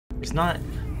It's not...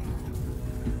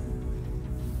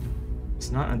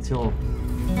 It's not until...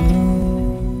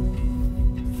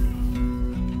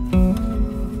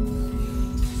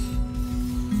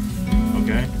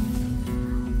 Okay.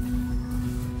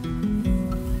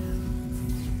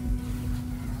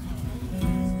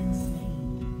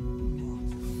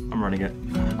 I'm running it.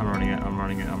 I'm running it. I'm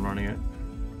running it. I'm running it.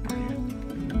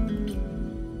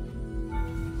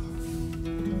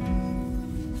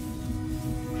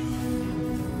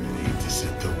 Ready to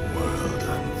set the world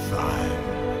on fire.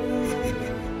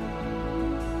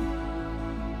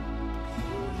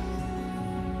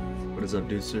 What is up,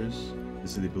 Dudesters?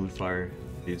 This is the Blue Fire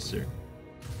Dudester.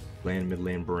 Lane mid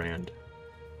lane brand.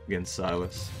 Against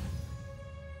Silas.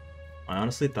 I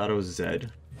honestly thought it was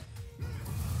Zed.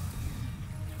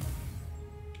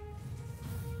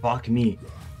 Fuck me.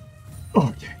 Oh,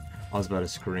 okay. I was about to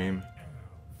scream.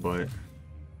 But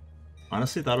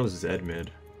honestly thought it was Zed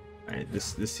mid. Alright,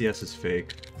 this CS is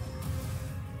fake.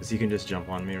 Cause he can just jump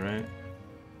on me, right?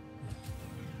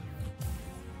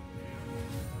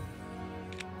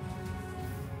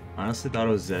 Honestly thought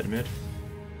it was Zed mid.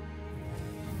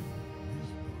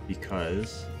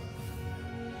 Because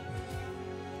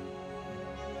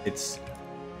it's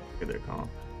look at their comp.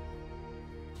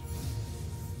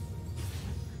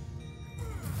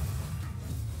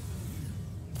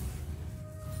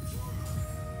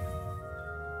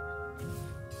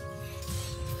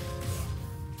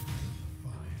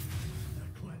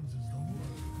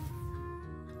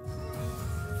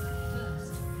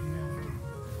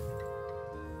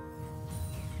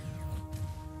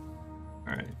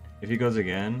 Alright, if he goes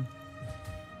again,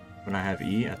 when I have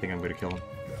E, I think I'm gonna kill him.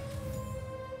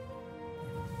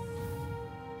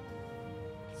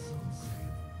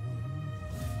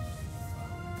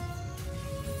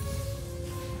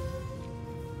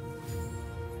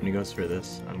 When he goes for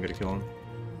this, I'm gonna kill him.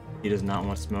 He does not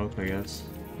want smoke, I guess.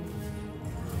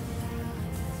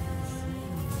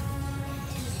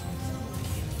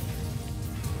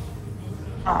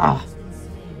 Ah!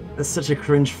 That's such a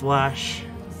cringe flash.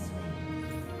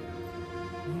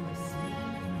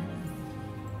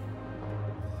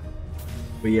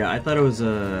 But yeah, I thought it was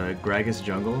a Gragas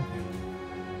jungle.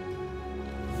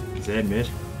 Zed mid.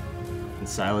 And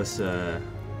Silas,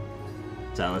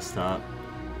 Silas top.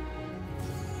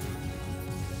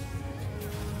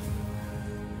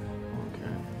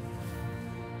 Okay.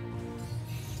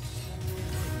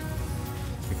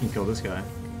 We can kill this guy.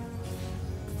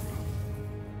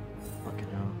 Fucking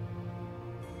hell.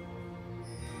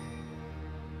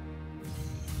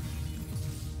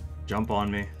 Jump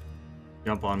on me.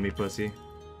 Jump on me, pussy.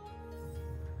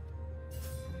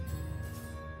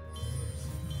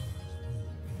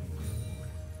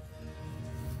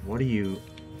 What are you...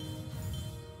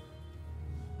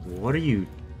 What are you...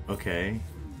 Okay.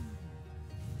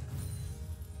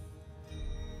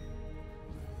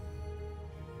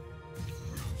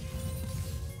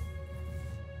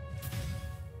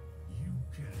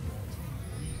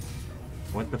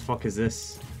 What the fuck is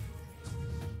this?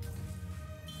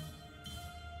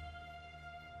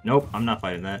 Nope, I'm not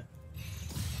fighting that.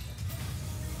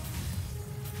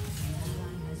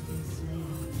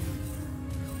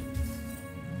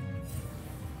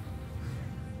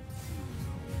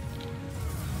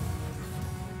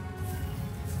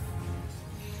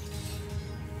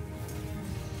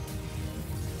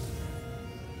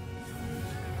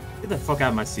 Get the fuck out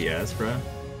of my CS, bro.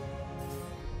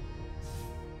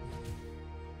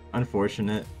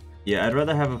 Unfortunate. Yeah, I'd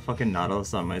rather have a fucking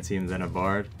Nautilus on my team than a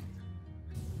Bard.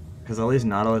 Because at least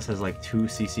Nautilus has like 2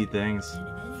 CC things.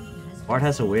 Bard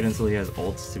has to wait until he has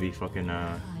ults to be fucking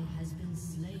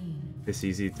piss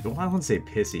easy. Well, I wouldn't say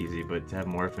piss easy, but to have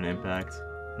more of an impact.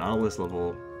 Nautilus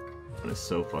level 1 is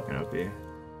so fucking OP.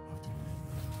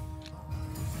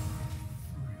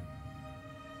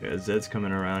 Yeah, Zed's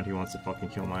coming around, he wants to fucking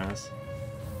kill my ass.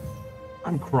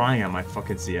 I'm crying at my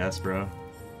fucking CS, bro.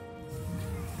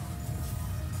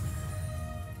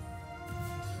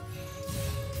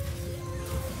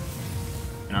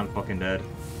 And I'm fucking dead.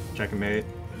 Checkmate.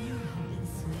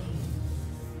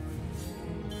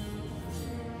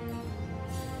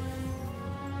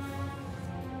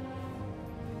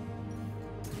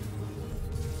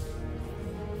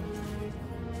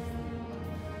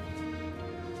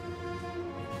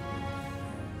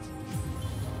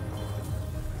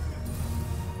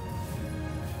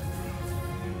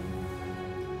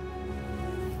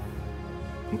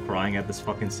 I'm crying at this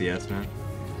fucking CS, man.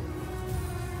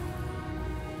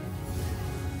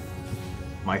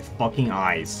 My fucking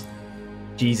eyes.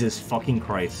 Jesus fucking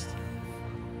Christ.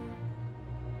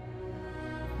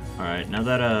 Alright, now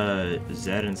that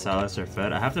Zed and Silas are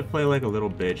fed, I have to play like a little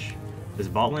bitch This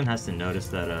bot lane has to notice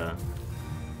that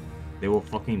they will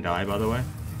fucking die, by the way.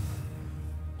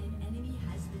 An enemy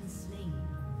has been slain.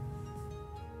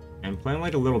 And playing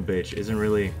like a little bitch isn't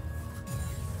really...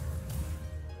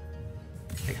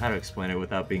 like, how to explain it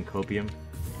without being copium?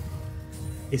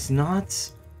 It's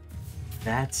not...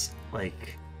 that's,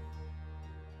 like...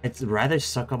 it's rather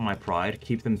suck up my pride,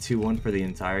 keep them 2-1 for the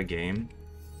entire game,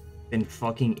 than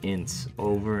fucking int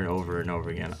over and over and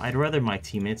over again. I'd rather my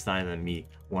teammates die than me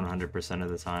 100% of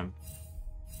the time.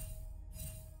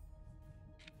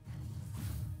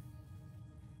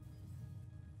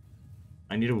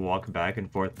 I need to walk back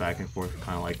and forth,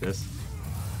 kind of like this.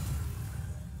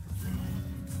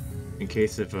 In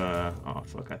case if, oh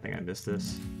fuck, I think I missed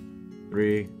this.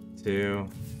 3, 2...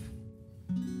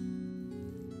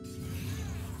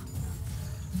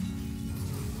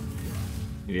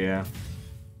 yeah.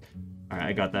 Alright,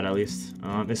 I got that at least.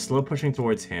 It's slow pushing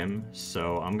towards him,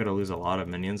 so I'm gonna lose a lot of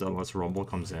minions unless Rumble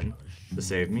comes in to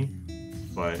save me.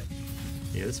 But,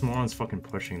 yeah, this moron's fucking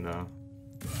pushing though.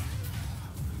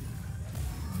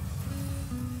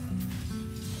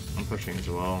 I'm pushing as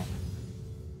well.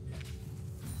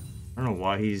 I don't know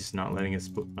why he's not letting it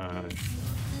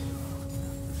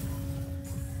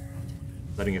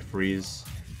letting it freeze.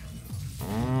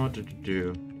 Oh,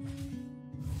 do.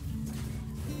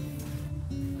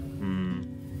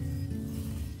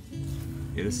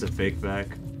 Yeah, this is a fake back.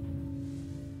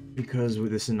 Because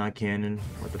this is not canon.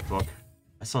 What the fuck?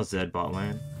 I saw Zed bot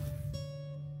lane.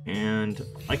 And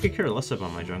I could care less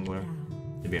about my jungler,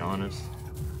 to be honest.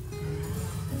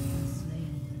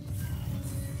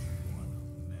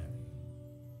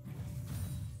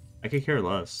 I could care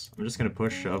less. I'm just gonna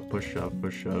push, shove, push, shove,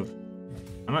 push, shove.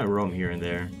 I might roam here and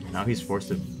there. Now he's forced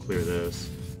to clear this.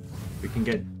 We can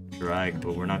get dragged,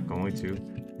 but we're not going to.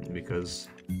 Because...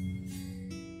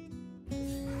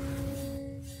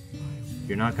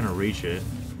 you're not gonna reach it.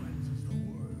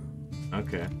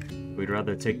 Okay. We'd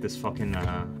rather take this fucking,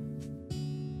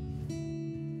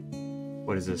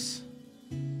 what is this?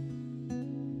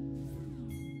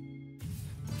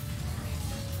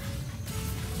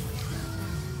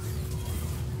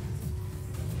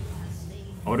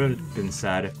 I would have been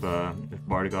sad if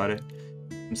Bard got it.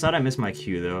 I'm sad I missed my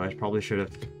Q though. I probably should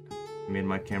have made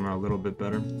my camera a little bit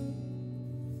better.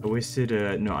 I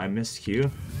wasted, no, I missed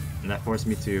Q, and that forced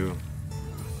me to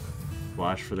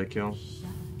flash for the kill.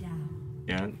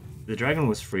 Yeah, the dragon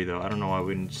was free though. I don't know why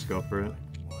we didn't just go for it.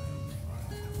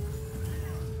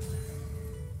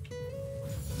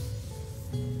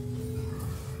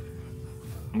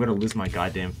 I'm gonna lose my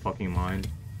goddamn fucking mind.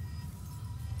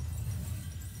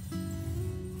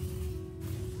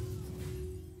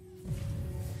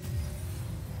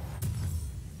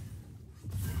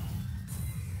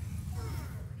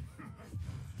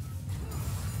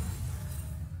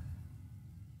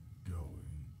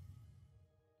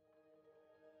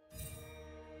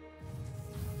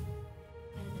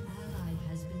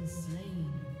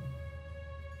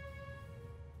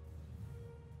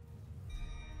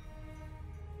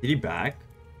 Did he back?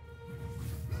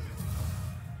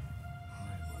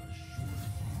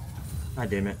 God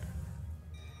damn it.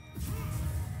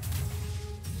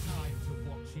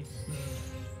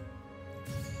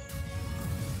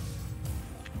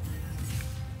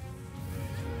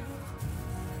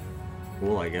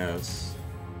 Cool, I guess.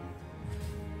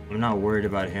 I'm not worried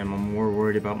about him. I'm more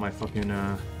worried about my fucking,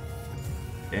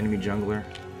 enemy jungler.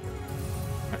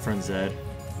 My friend Zed.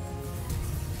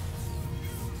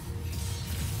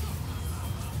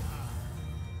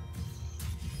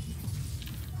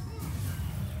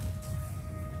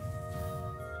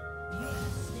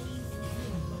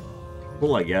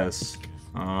 Cool, I guess.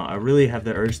 I really have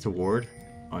the urge to ward.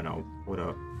 Oh no, what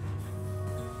up?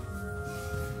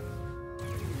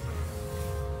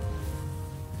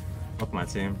 Fuck my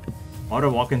team. I ought to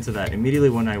walk into that. Immediately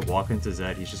when I walk into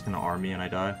Zed, he's just gonna arm me and I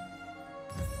die.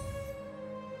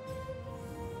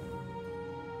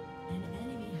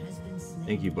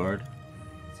 Thank you, Bard.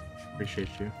 Appreciate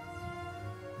you.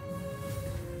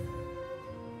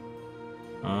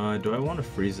 Do I want to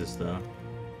freeze this though?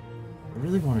 I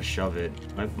really want to shove it.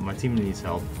 My team needs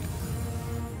help.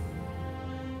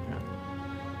 Yeah.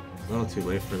 A little too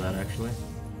late for that, actually.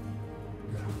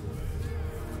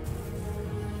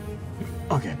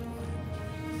 Okay.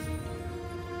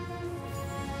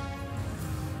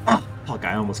 Oh, fuck,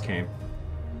 I almost came.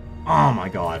 Oh my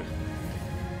god.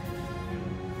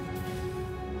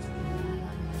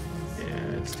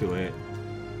 Yeah, it's too late.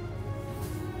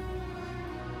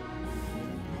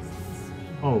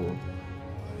 Oh.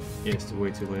 Yeah, it's way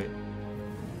too late.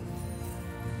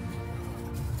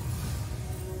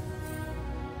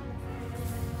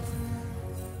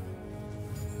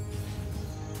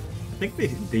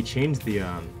 think they changed the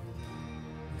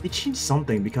they changed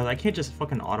something because I can't just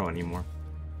fucking auto anymore.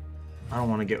 I don't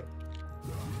want to get.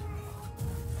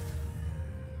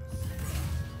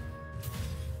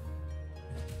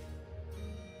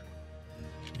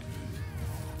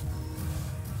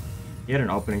 He had an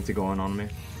opening to go in on me.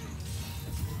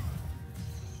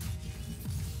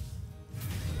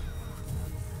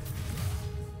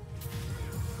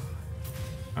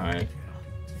 Alright.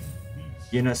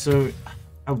 You know, so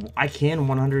I can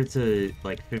 100 to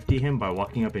like 50 him by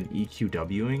walking up and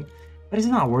EQWing, but it's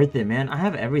not worth it, man. I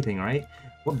have everything, right?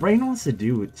 What Brain wants to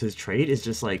do to trade is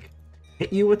just like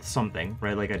hit you with something,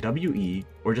 right? Like a WE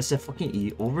or just a fucking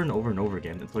E over and over and over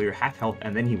again until you're half health,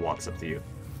 and then he walks up to you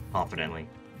confidently.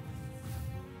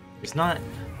 It's not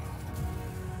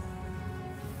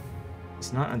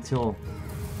until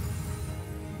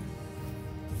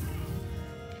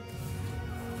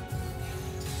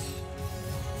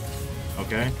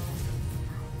okay.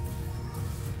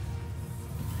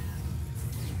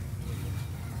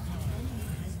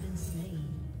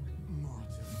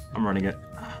 I'm running it.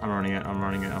 I'm running it. I'm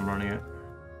running it. I'm running it.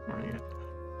 I'm running it.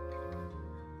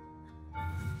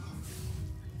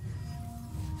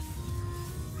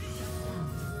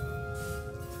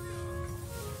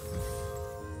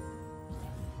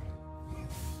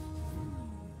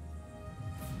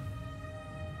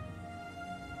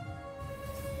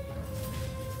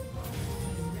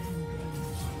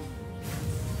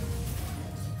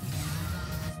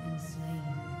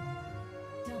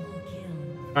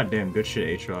 God damn, good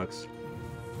shit, Aatrox.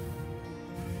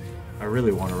 I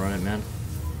really want to run it, man.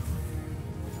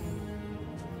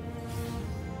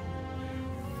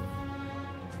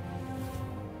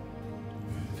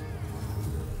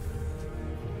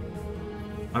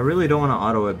 I really don't want to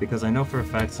auto it because I know for a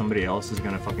fact somebody else is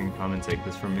gonna fucking come and take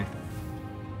this from me.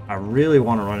 I really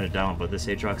want to run it down, but this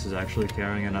Aatrox is actually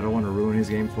carrying it and I don't want to ruin his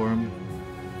game for him.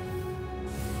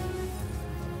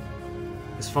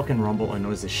 This fucking Rumble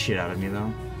annoys the shit out of me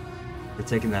though. For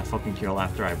taking that fucking kill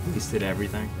after I wasted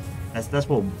everything. That's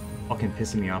what fucking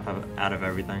pissing me off out of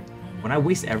everything. When I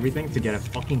waste everything to get a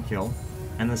fucking kill,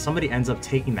 and then somebody ends up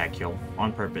taking that kill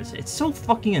on purpose. It's so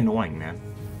fucking annoying, man.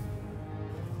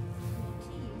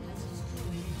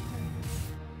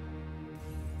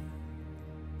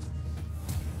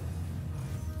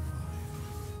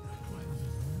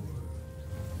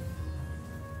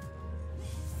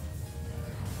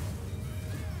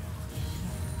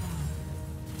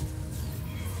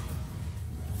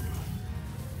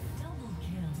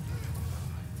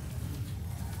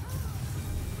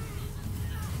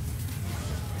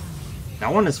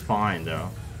 That one is fine, though,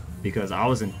 because I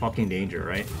was in fucking danger,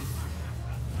 right?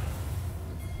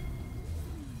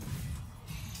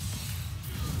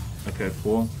 Okay,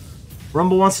 cool.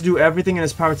 Rumble wants to do everything in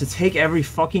his power to take every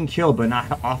fucking kill, but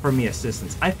not offer me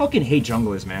assistance. I fucking hate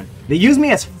junglers, man. They use me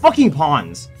as fucking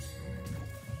pawns.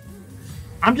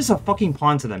 I'm just a fucking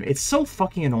pawn to them. It's so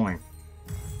fucking annoying.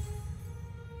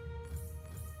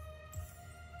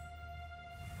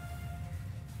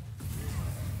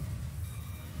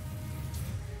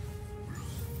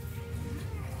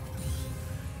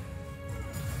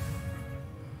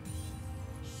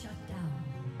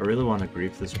 I really want to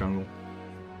grief this jungle,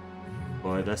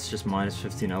 but that's just minus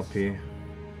 15 LP.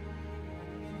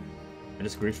 I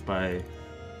just griefed by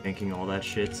thinking all that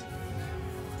shit.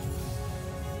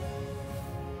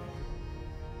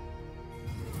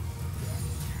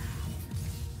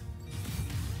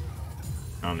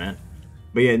 Oh man.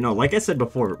 But yeah, no, like I said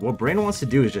before, what Brain wants to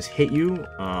do is just hit you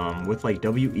with like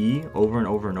WE over and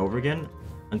over and over again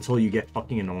until you get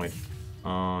fucking annoyed.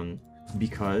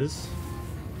 Because...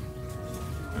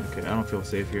 Okay, I don't feel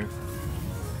safe here.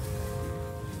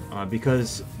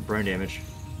 Because burn damage.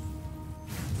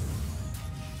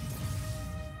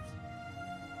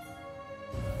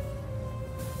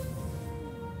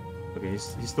 Okay,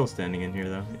 he's still standing in here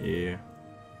though.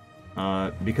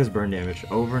 Yeah. Because burn damage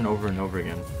over and over and over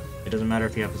again. It doesn't matter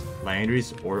if you have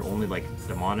legendaries or only like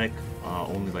demonic,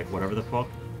 only like whatever the fuck.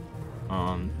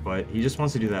 But he just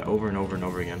wants to do that over and over and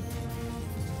over again.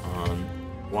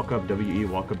 Walk up WE,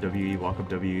 walk up WE, walk up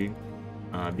WE.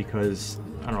 Because,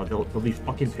 I don't know, they'll be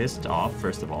fucking pissed off,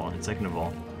 first of all, and second of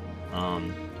all,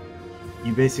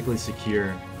 you basically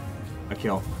secure a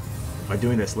kill by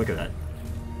doing this. Look at that.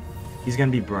 He's gonna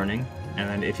be burning, and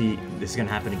then if this is gonna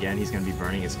happen again, he's gonna be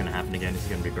burning, it's gonna happen again, he's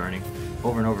gonna be burning,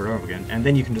 over and over and over again, and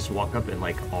then you can just walk up and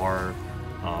like R,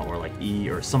 or like E,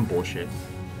 or some bullshit.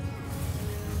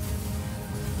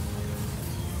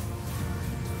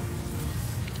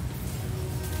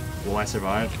 Will I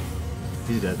survive?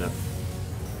 He's dead though.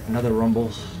 Another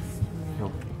Rumble.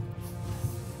 Nope.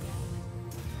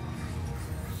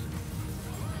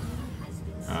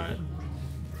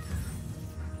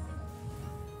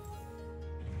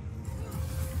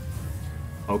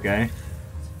 Okay.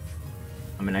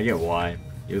 I mean, I get why.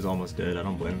 He was almost dead. I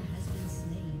don't blame him. Has been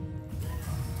slain. An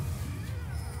ally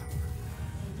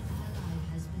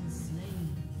has been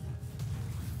slain.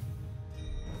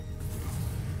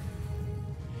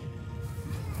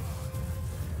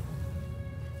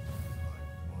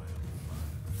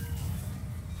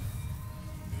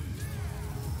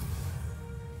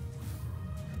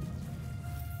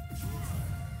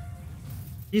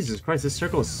 Jesus Christ, this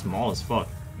circle is small as fuck.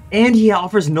 And he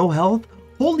offers no health?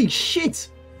 Holy shit!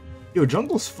 Yo,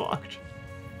 jungle's fucked.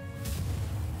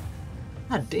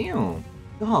 God damn.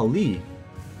 Golly.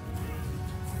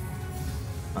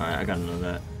 Alright, I gotta know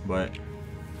that. But,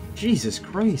 Jesus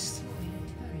Christ.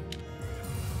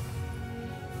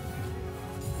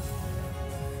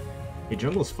 Hey,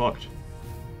 jungle's fucked.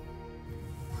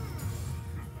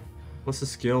 What's the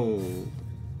skill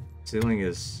ceiling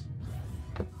is?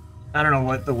 I don't know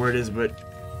what the word is, but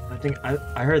I think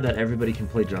I heard that everybody can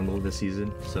play jungle this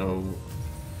season, so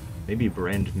maybe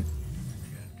Brand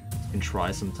can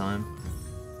try sometime.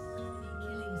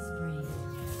 Killing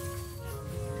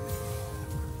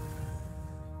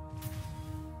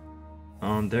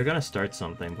spree. They're gonna start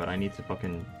something, but I need to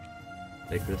fucking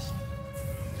take this.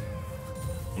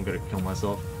 I'm gonna kill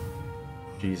myself.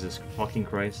 Jesus fucking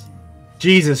Christ.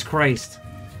 Jesus Christ!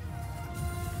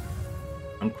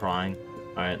 I'm crying.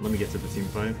 Alright, let me get to the team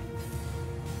fight.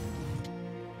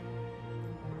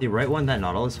 The right when that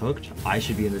Nautilus hooked, I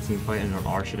should be in the team fight and an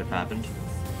R should have happened.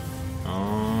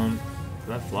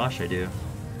 That flash I do.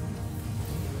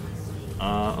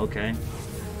 Okay.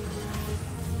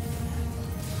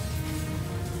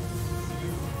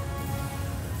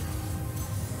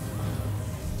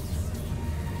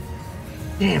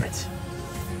 Damn it!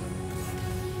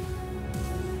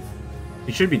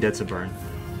 He should be dead to burn.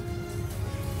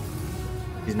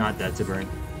 He's not dead to burn.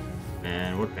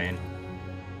 Man, what pain.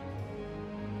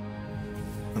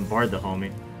 Bombard the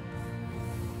homie.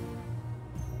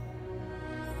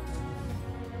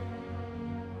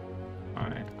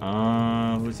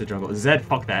 Alright, who's the jungle? Zed,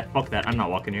 fuck that. Fuck that. I'm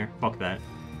not walking here. Fuck that.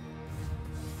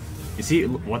 You see,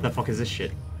 what the fuck is this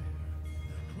shit?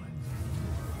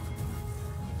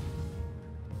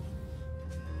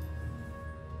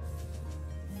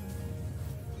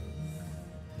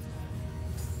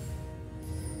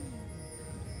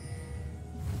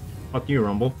 Fuck you,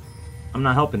 Rumble. I'm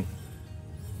not helping.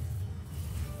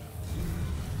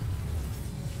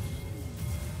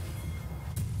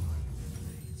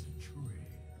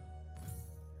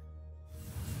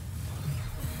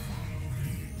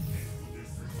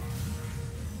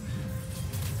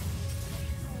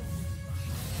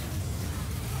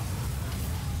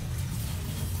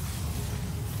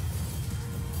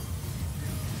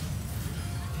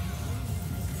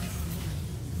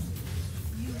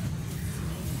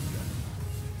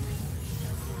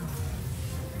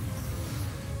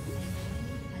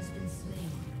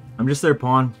 I'm just their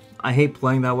pawn. I hate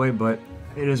playing that way, but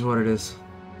it is what it is.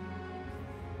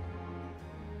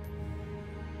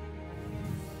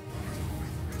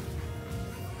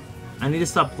 I need to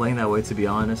stop playing that way, to be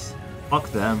honest. Fuck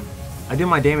them. I do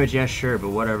my damage, yeah, sure, but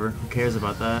whatever. Who cares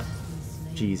about that?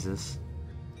 Jesus.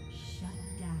 Shut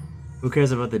down. Who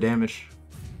cares about the damage?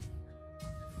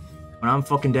 When I'm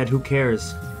fucking dead, who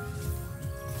cares?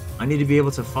 I need to be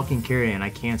able to fucking carry, and I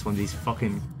can't when these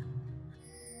fucking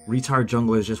retard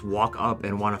junglers just walk up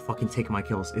and want to fucking take my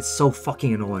kills. It's so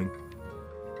fucking annoying.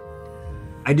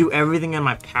 I do everything in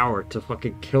my power to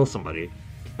fucking kill somebody,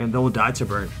 and they'll die to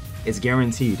burn. It's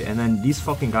guaranteed. And then these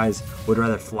fucking guys would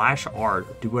rather flash R,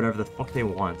 do whatever the fuck they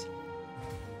want,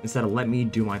 instead of let me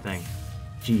do my thing.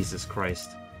 Jesus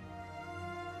Christ.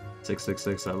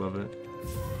 666, I love it.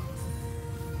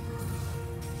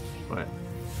 But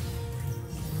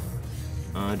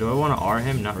do I want to R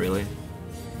him? Not really.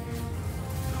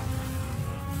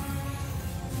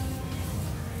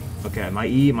 Okay, my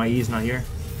E is not here.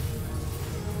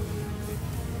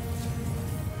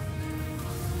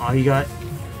 Oh, he got...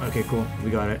 Okay, cool.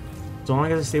 We got it. So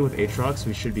long as I stay with Aatrox,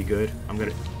 we should be good. I'm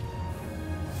gonna...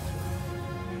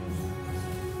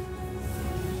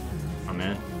 Oh,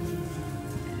 man.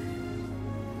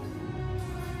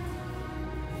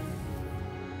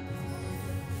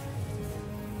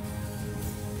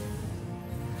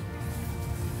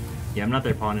 Yeah, I'm not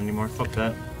their pawn anymore. Fuck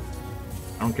that.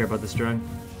 I don't care about this drag.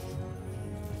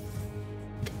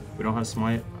 We don't have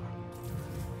smite.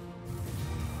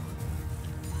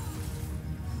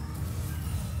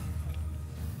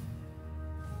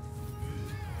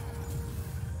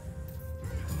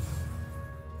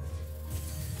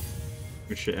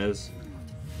 Good shit, Ez.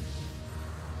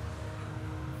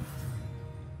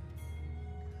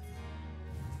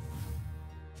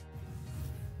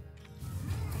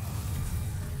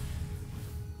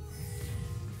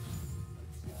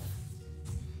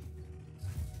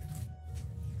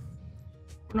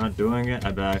 We're not doing it.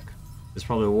 I back. There's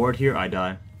probably a ward here. I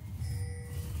die.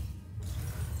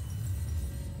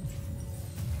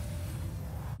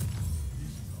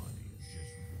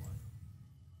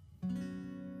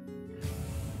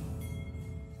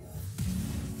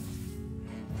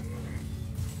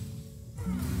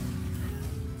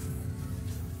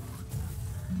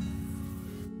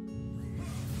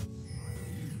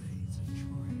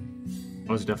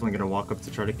 I was definitely gonna walk up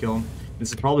to try to kill him. This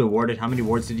is probably warded. How many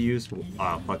wards did he use?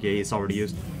 Fuck yeah, it's already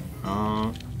used.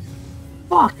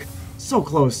 Fuck! So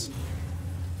close.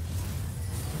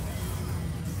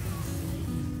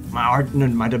 My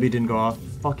W didn't go off.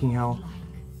 Fucking hell.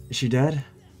 Is she dead?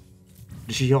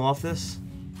 Did she heal off this?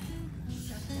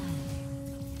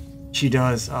 She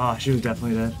does. Ah, she was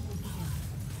definitely dead.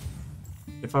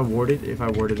 If I warded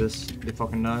this, they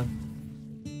fucking died.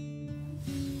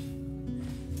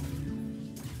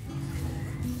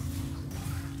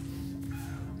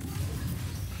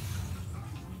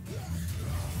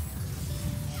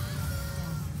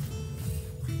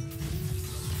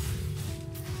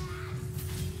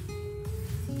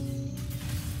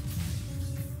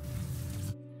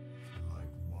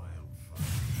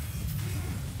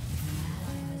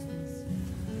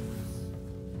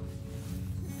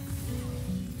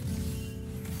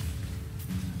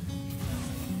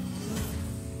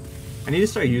 I need to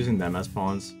start using them as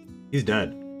pawns. He's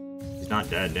dead. He's not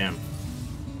dead, damn.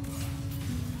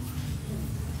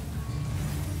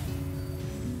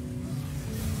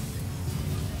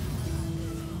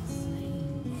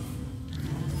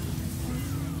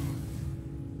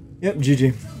 Yep,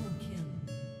 GG.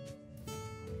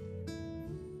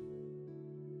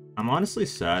 I'm honestly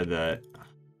sad that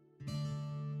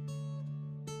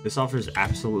this offers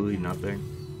absolutely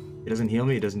nothing. It doesn't heal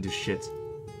me, it doesn't do shit.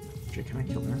 Can I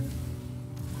kill her?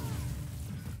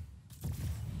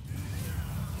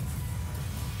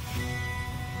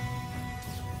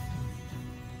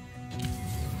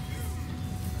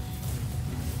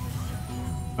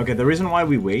 Okay, the reason why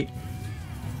we wait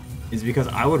is because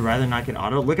I would rather not get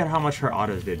auto. Look at how much her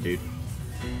autos did, dude.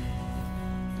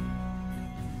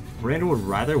 Brandon would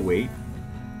rather wait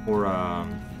for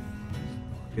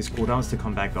his cooldowns to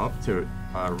come back up to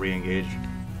re-engage.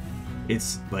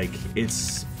 It's like,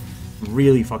 it's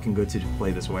really fucking good to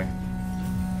play this way.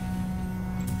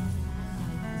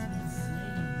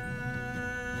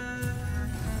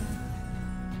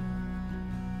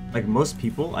 Like most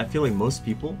people, I feel like most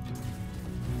people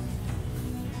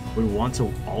would want to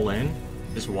all in,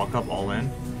 just walk up all in.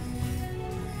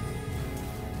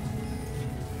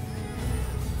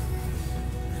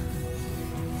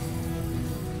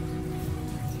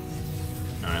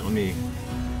 Alright, let me...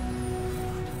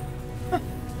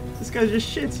 This guy's just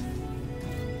shit.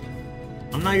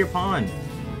 I'm not your pawn.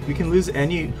 We can lose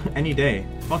any day.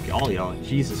 Fuck all y'all.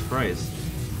 Jesus Christ.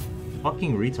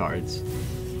 Fucking retards.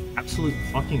 Absolute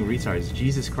fucking retards.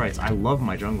 Jesus Christ. I love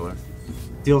my jungler.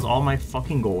 Steals all my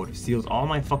fucking gold. Steals all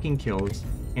my fucking kills.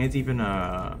 Can't even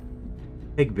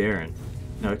take Baron.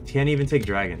 No, can't even take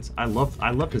dragons. I love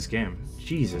this game.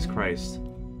 Jesus Christ.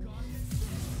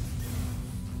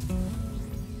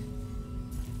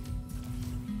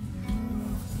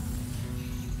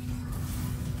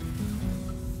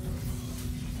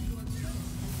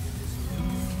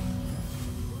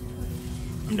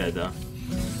 I'm dead though.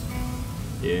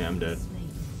 Yeah, I'm dead.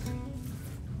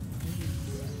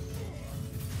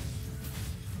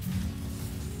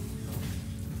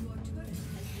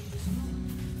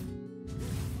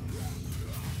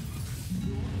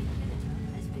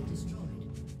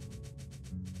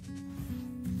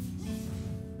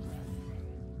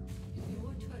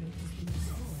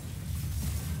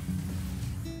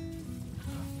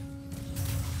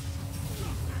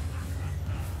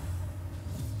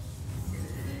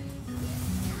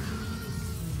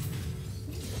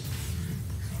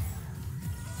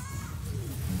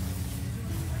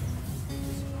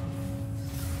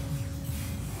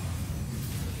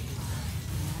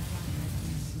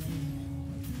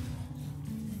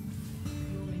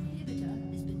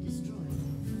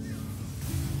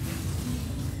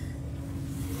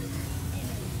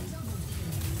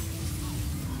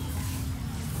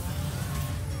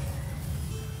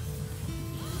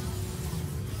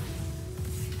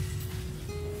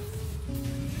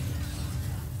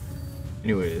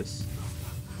 Anyways,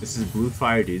 this is Blue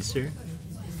Fire Dudester.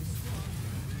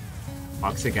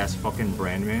 Toxic ass fucking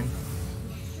brand man.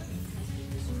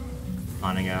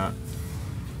 Planning out.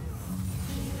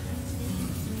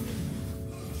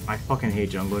 I fucking hate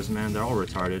junglers, man. They're all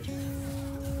retarded.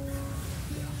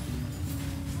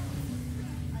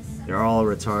 They're all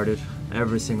retarded.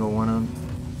 Every single one of them.